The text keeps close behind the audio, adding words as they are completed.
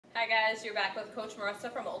Hi guys, you're back with Coach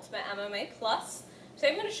Marisa from Ultimate MMA Plus. Today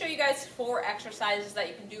I'm going to show you guys 4 exercises that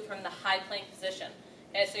you can do from the high plank position.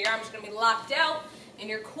 Okay, so your arms are going to be locked out and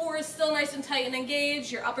your core is still nice and tight and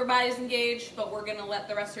engaged, your upper body is engaged, but we're going to let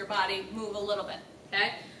the rest of your body move a little bit.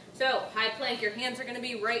 Okay, so high plank, your hands are going to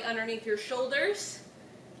be right underneath your shoulders.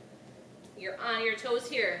 You're on your toes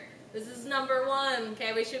here. This is number 1.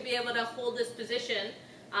 Okay, we should be able to hold this position.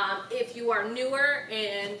 If you are newer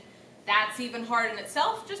and that's even hard in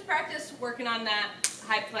itself, just practice working on that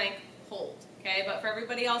high plank hold. Okay, but for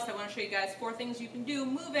everybody else, I want to show you guys 4 things you can do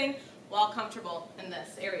moving while comfortable in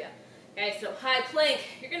this area. Okay, so high plank,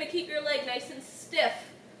 you're going to keep your leg nice and stiff.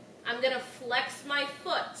 I'm going to flex my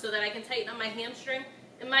foot so that I can tighten up my hamstring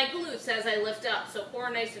and my glutes as I lift up. So core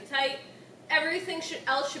nice and tight. Everything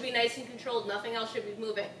else should be nice and controlled. Nothing else should be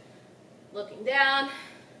moving. Looking down,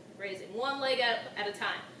 raising one leg at a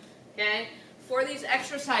time. Okay? For these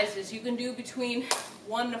exercises, you can do between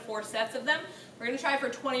 1 to 4 sets of them. We're going to try for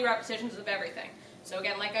 20 repetitions of everything. So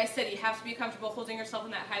again, like I said, you have to be comfortable holding yourself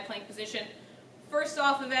in that high plank position first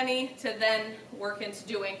off of any to then work into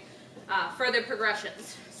doing further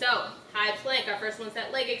progressions. So high plank, our first one's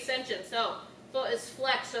that leg extension. So foot is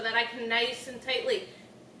flexed so that I can nice and tightly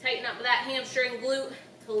tighten up that hamstring glute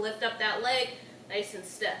to lift up that leg nice and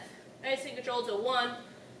stiff. Nice and controlled. So 1,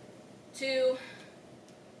 2,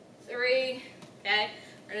 3, okay?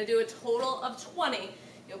 We're going to do a total of 20.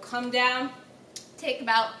 You'll come down, take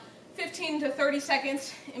about 15 to 30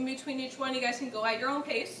 seconds in between each one. You guys can go at your own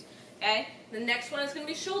pace, okay? The next one is going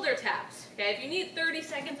to be shoulder taps, okay? If you need 30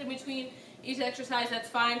 seconds in between each exercise, that's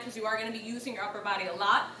fine because you are going to be using your upper body a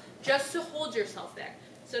lot just to hold yourself there.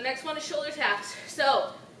 So next one is shoulder taps.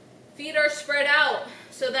 So feet are spread out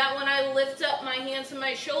so that when I lift up my hands and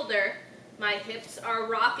my shoulder, my hips are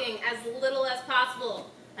rocking as little as possible.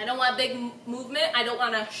 I don't want big movement. I don't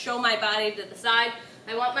want to show my body to the side.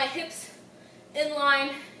 I want my hips in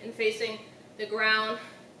line and facing the ground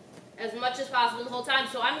as much as possible the whole time.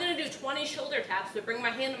 So I'm going to do 20 shoulder taps to bring my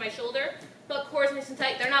hand to my shoulder, but core is nice and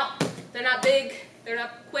tight. They're not big. They're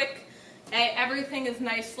not quick. Okay? Everything is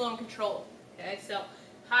nice, slow, and controlled. Okay, so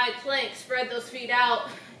high plank. Spread those feet out,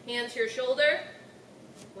 hands to your shoulder,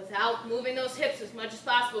 without moving those hips as much as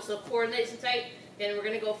possible. So core nice and tight. And we're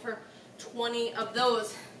going to go for 20 of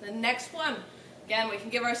those. The next one, again, we can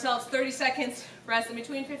give ourselves 30 seconds, rest in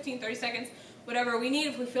between 15, 30 seconds, whatever we need.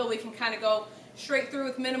 If we feel we can kind of go straight through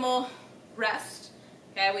with minimal rest,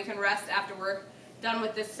 okay, we can rest after we're done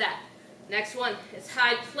with this set. Next one is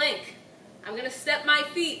high plank. I'm going to step my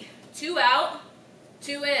feet 2 out,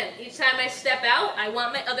 2 in. Each time I step out, I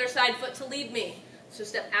want my other side foot to lead me. So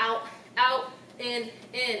step out, out, in,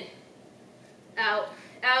 out,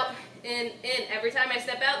 out, in. Every time I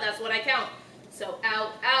step out, that's what I count. So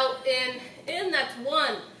out, in, that's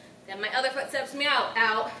 1. Then my other foot steps me out,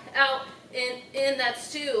 out, in,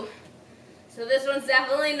 that's 2. So this one's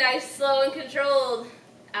definitely nice, slow, and controlled.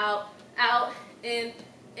 Out, in,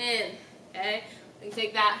 okay? We can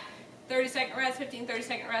take that 30-second rest, 15,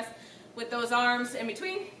 30-second rest with those arms in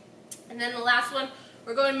between. And then the last one,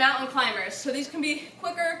 we're going mountain climbers. So these can be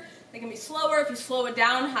quicker, they can be slower. If you slow it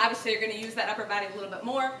down, obviously you're going to use that upper body a little bit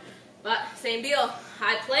more. But same deal,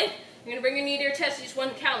 high plank. You're going to bring your knee to your chest. Each one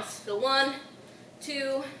counts. So 1,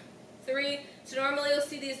 2, 3. So normally you'll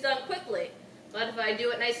see these done quickly. But if I do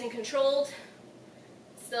it nice and controlled,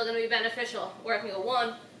 it's still going to be beneficial. Or I can go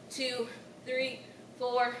 1, 2, 3,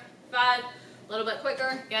 4, 5. A little bit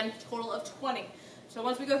quicker. Again, total of 20. So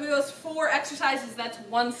once we go through those 4 exercises, that's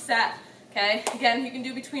 1 set. Okay? Again, you can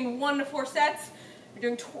do between 1 to 4 sets.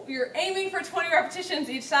 You're aiming for 20 repetitions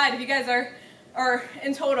each side if you guys are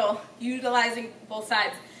in total utilizing both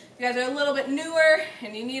sides. If you guys are a little bit newer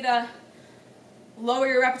and you need to lower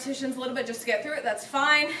your repetitions a little bit just to get through it, that's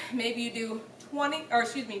fine. Maybe you do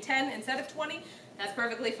 10 instead of 20. That's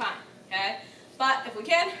perfectly fine. Okay? But if we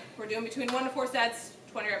can, we're doing between 1 to 4 sets,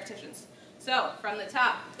 20 repetitions. So from the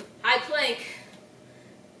top, high plank,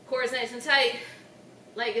 core is nice and tight,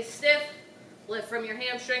 leg is stiff, lift from your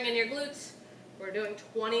hamstring and your glutes. We're doing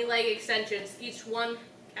 20 leg extensions. Each one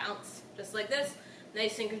counts, just like this,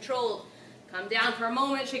 nice and controlled. Come down for a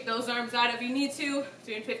moment, shake those arms out if you need to,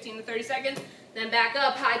 between 15 to 30 seconds. Then back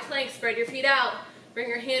up, high plank, spread your feet out. Bring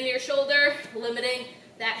your hand to your shoulder, limiting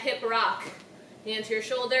that hip rock. Hand to your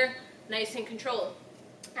shoulder, nice and controlled.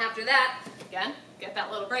 After that, again, get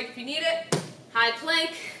that little break if you need it. High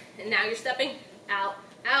plank, and now you're stepping out,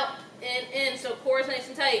 in. So core is nice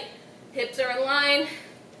and tight. Hips are in line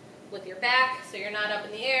with your back, so you're not up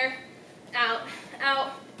in the air. Out,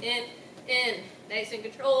 in. Nice and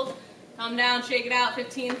controlled. Come down, shake it out,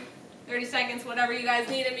 15, 30 seconds, whatever you guys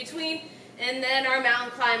need in between. And then our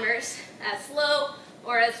mountain climbers. As slow,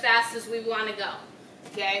 or as fast as we want to go.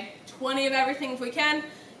 Okay, 20 of everything if we can.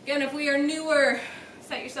 Again, if we are newer,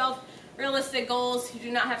 set yourself realistic goals. You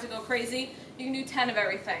do not have to go crazy. You can do 10 of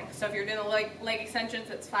everything. So if you're doing leg extensions,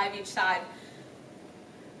 it's 5 each side.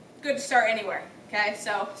 Good to start anywhere. Okay,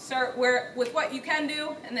 so start with what you can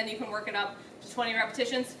do, and then you can work it up to 20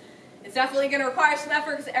 repetitions. It's definitely going to require some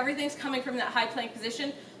effort because everything's coming from that high plank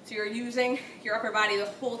position, so you're using your upper body the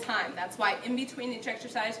whole time. That's why in between each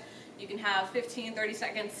exercise, you can have 15, 30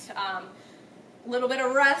 seconds, a little bit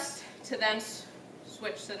of rest to then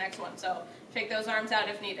switch to the next one. So shake those arms out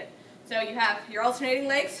if needed. So you have your alternating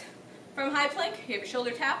legs from high plank. You have your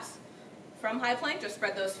shoulder taps from high plank. Just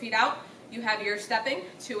spread those feet out. You have your stepping,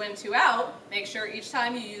 2 in, 2 out. Make sure each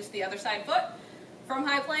time you use the other side foot from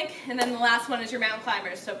high plank. And then the last one is your mountain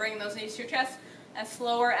climbers. So bring those knees to your chest as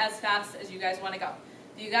slow or as fast as you guys want to go.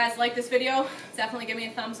 If you guys like this video, definitely give me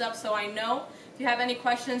a thumbs up so I know. If you have any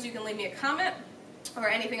questions, you can leave me a comment or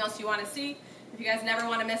anything else you want to see. If you guys never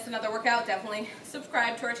want to miss another workout, definitely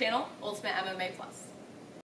subscribe to our channel, Ultimate MMA Plus.